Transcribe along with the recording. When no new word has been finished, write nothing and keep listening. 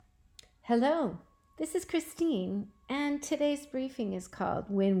Hello, this is Christine, and today's briefing is called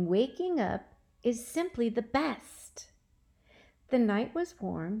When Waking Up is Simply the Best. The night was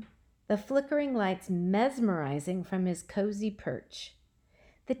warm, the flickering lights mesmerizing from his cozy perch.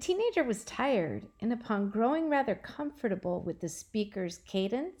 The teenager was tired, and upon growing rather comfortable with the speaker's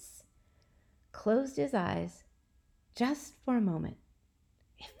cadence, closed his eyes just for a moment.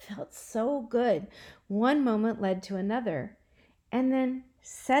 It felt so good. One moment led to another, and then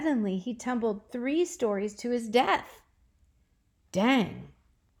suddenly he tumbled 3 stories to his death. Dang,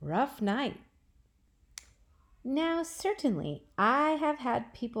 rough night. Now, certainly, I have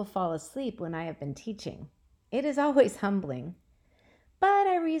had people fall asleep when I have been teaching. It is always humbling. But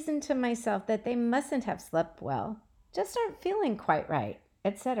I reason to myself that they mustn't have slept well, just aren't feeling quite right,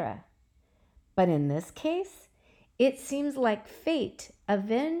 etc. But in this case, it seems like fate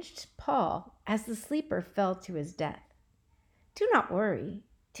avenged Paul as the sleeper fell to his death. Do not worry.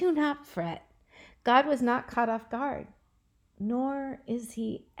 Do not fret. God was not caught off guard, nor is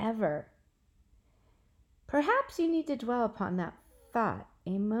he ever. Perhaps you need to dwell upon that thought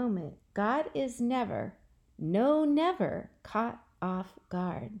a moment. God is never, no, never caught off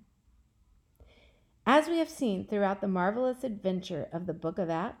guard. As we have seen throughout the marvelous adventure of the book of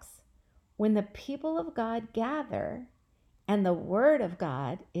Acts, when the people of God gather and the word of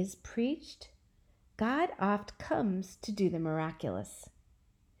God is preached, God oft comes to do the miraculous.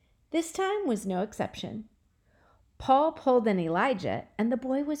 This time was no exception. Paul pulled an Elijah, and the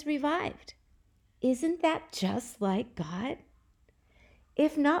boy was revived. Isn't that just like God?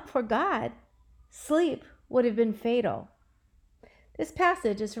 If not for God, sleep would have been fatal. This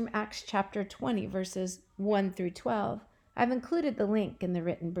passage is from Acts chapter 20, verses 1 through 12. I've included the link in the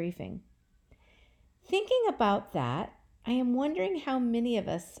written briefing. Thinking about that, I am wondering how many of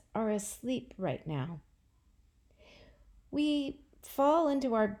us are asleep right now. We fall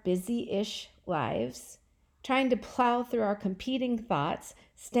into our busy-ish lives, trying to plow through our competing thoughts,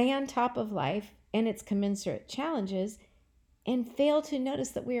 stay on top of life and its commensurate challenges, and fail to notice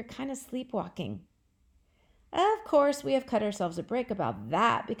that we are kind of sleepwalking. Of course, we have cut ourselves a break about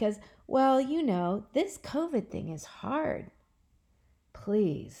that because, well, this COVID thing is hard.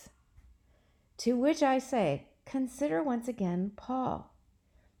 Please. To which I say, consider once again Paul.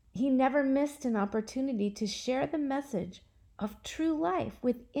 He never missed an opportunity to share the message of true life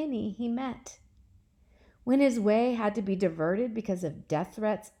with any he met. When his way had to be diverted because of death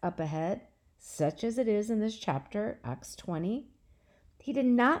threats up ahead, such as it is in this chapter, Acts 20, he did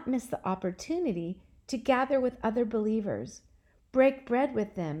not miss the opportunity to gather with other believers, break bread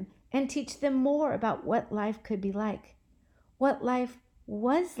with them, and teach them more about what life could be like, what life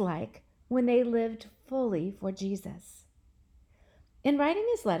was like when they lived fully for Jesus. In writing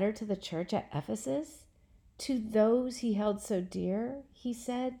his letter to the church at Ephesus, to those he held so dear, he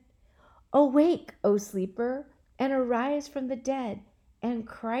said, "Awake, O sleeper, and arise from the dead, and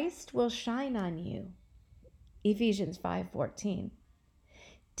Christ will shine on you." Ephesians 5:14.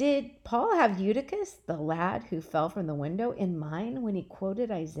 Did Paul have Eutychus, the lad who fell from the window, in mind when he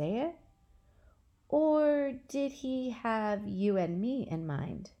quoted Isaiah? Or did he have you and me in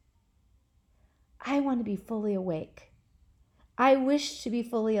mind? I want to be fully awake. I wish to be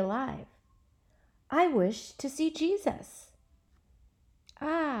fully alive. I wish to see Jesus.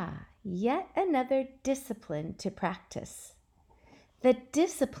 Yet another discipline to practice. The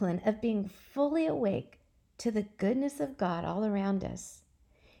discipline of being fully awake to the goodness of God all around us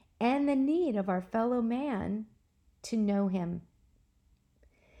and the need of our fellow man to know him.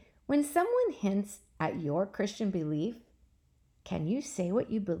 When someone hints at your Christian belief, can you say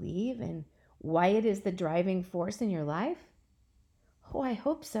what you believe and why it is the driving force in your life? Oh, I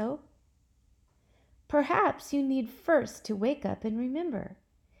hope so. Perhaps you need first to wake up and remember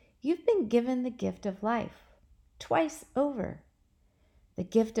you've been given the gift of life twice over. The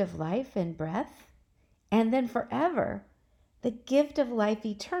gift of life and breath, and then forever, the gift of life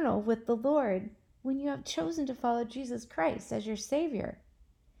eternal with the Lord when you have chosen to follow Jesus Christ as your Savior.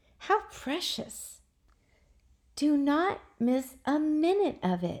 How precious! Do not miss a minute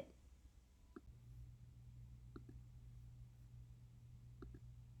of it.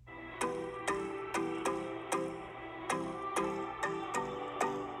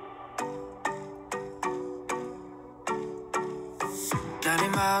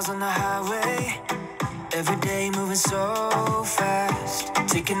 Miles on the highway, every day moving so fast,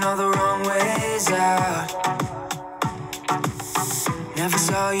 taking all the wrong ways out. Never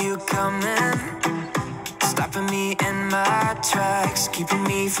saw you coming, stopping me in my tracks, keeping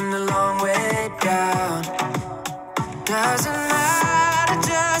me from the long way down. Doesn't matter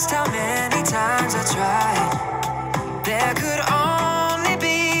just how many times I tried, there could only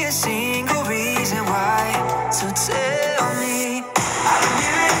be a single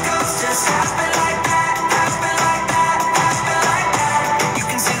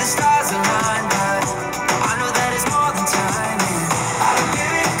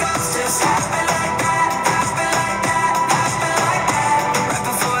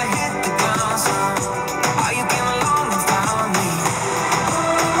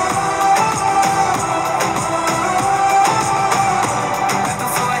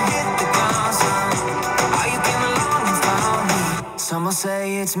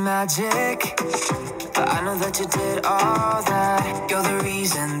say it's magic, but I know that you did all that. You're the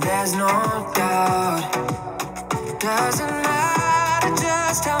reason, there's no doubt. Doesn't matter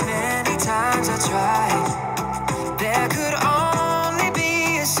just how many times I tried. There could only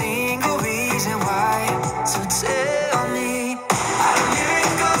be a single reason why. So tell me, how do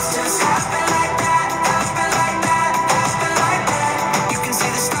miracles just happen like that? Happen like that, happen like that. You can see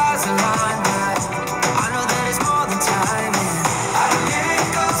the stars align, but I know that it's more than timing. How do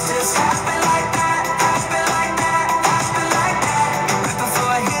miracles just happen like that? Happen like that, happen like that. Right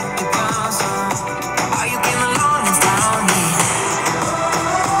before I hit the ground, so how you came along and found me.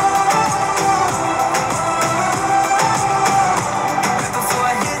 Right before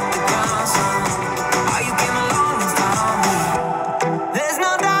I hit the ground, so how you came along and found me. There's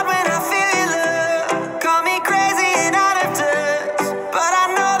no doubt when I feel your love. Call me crazy and out of touch, but I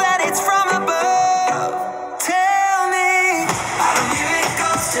know that it's from above. Tell me, how do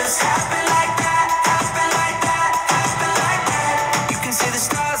miracles just happen like that? Happen like that, happen like that. You can see the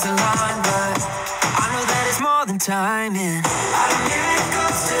stars align, but I know that it's more than timing.